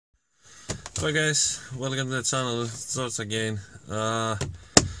Hi guys, welcome to the channel. It's George again.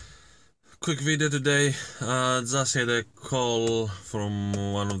 Quick video today. Just had a call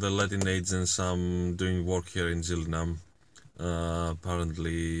from one of the letting agents. I'm doing work here in Gillingham.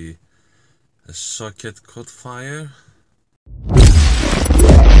 Apparently a socket caught fire.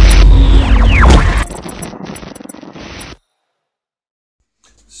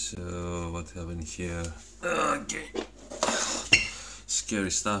 So what happened here? Okay,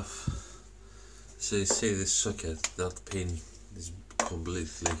 scary stuff. So you see this socket, that pin is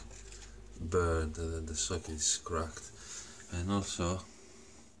completely burned and the socket is cracked, and also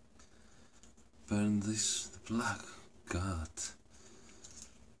burned the plug. God,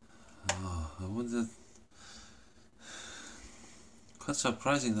 I wonder. Quite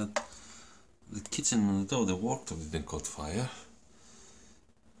surprising that the kitchen and the door, the worktop didn't caught fire.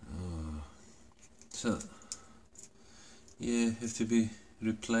 So yeah, have to be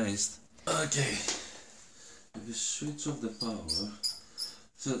replaced. Okay, if you switch off the power,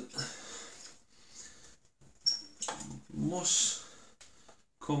 so most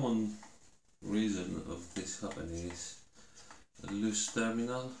common reason of this happening is a loose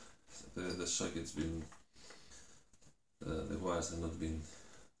terminal. The socket's been, the wires have not been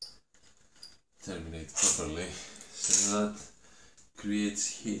terminated properly, so that creates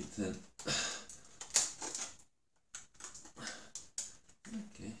heat and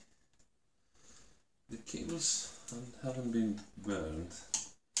okay, the cables haven't been burned.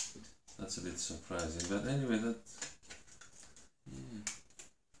 That's a bit surprising, but anyway, that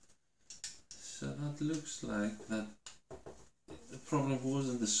so that looks like that the problem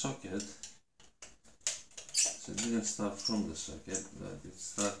wasn't the socket. So it didn't start from the socket, but it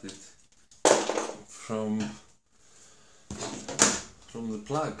started from the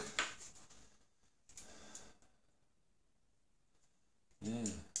plug.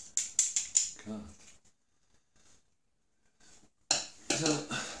 Yeah, God. So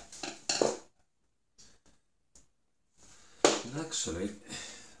actually,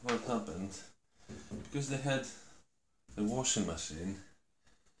 what happened, because they had a washing machine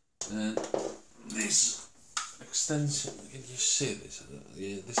and this extension, can you see this?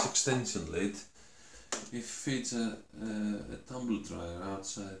 Yeah, this extension lid, it feeds a tumble dryer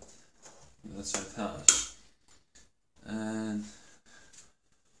outside house, and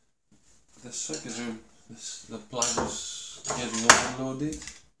the socket room, the plug was getting overloaded.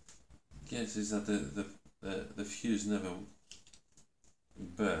 Guess is that the fuse never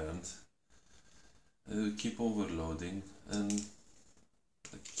burned. It will keep overloading and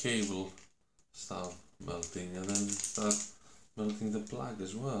the cable start melting and then start melting the plug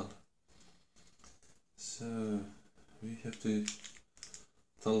as well. So we have to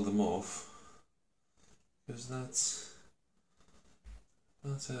tell them off, because that's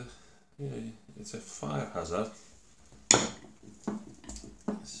a, you know, it's a fire hazard.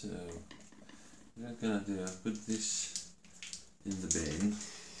 So what I'm gonna do, I'll put this in the bin.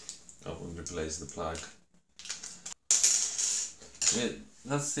 I will replace the plug. Yeah,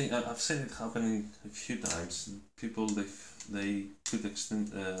 that's the thing. I've seen it happening a few times. People they put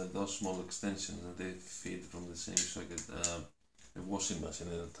those small extensions and they feed from the same socket a washing machine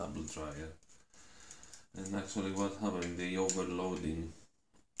and a tumble dryer. And actually, what happened? They overloading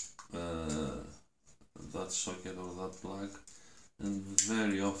that socket or that plug, and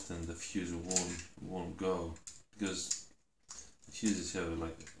very often the fuse won't go, because the fuses have,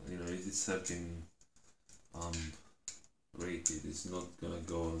 like, you know, it's 13 amp rated. It's not gonna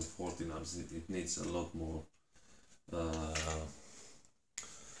go on 14 amps. It needs a lot more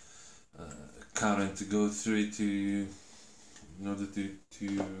current to go through it in order to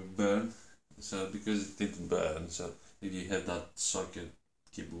burn. So because it didn't burn, so if you have that socket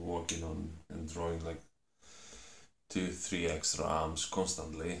keep working on and drawing like 2-3 extra amps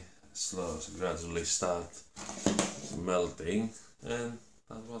constantly, slow, so gradually start melting, and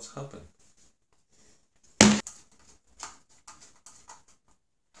that's what's happened.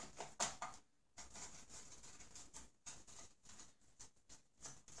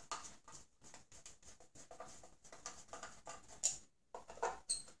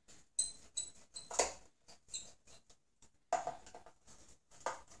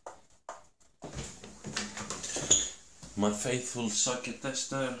 My faithful socket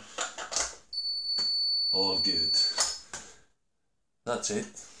tester, all good. That's it.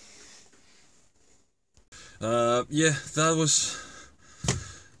 Yeah,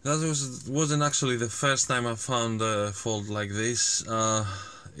 wasn't actually the first time I found a fault like this.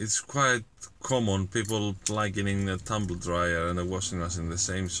 It's quite common, people likening a tumble dryer and a washing machine in the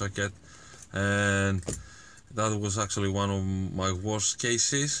same socket, and that was actually one of my worst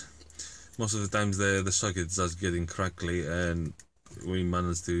cases. most of the times the socket's just getting crackly, and we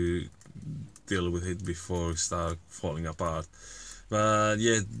manage to deal with it before it start falling apart. But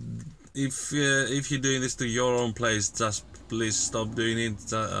yeah, if you're doing this to your own place, just please stop doing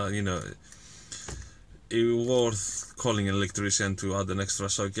it. You know, it's worth calling an electrician to add an extra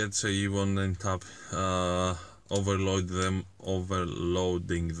socket so you won't end up overloading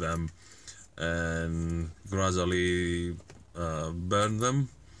them and gradually burn them.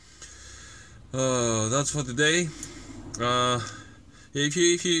 That's for today. If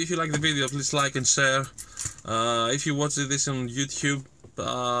you like the video, please like and share. If you watch this on YouTube,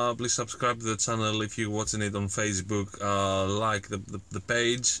 please subscribe to the channel. If you're watching it on Facebook, like the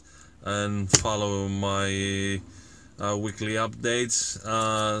page and follow my weekly updates.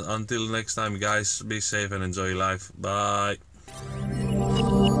 Until next time, guys, be safe and enjoy life. Bye.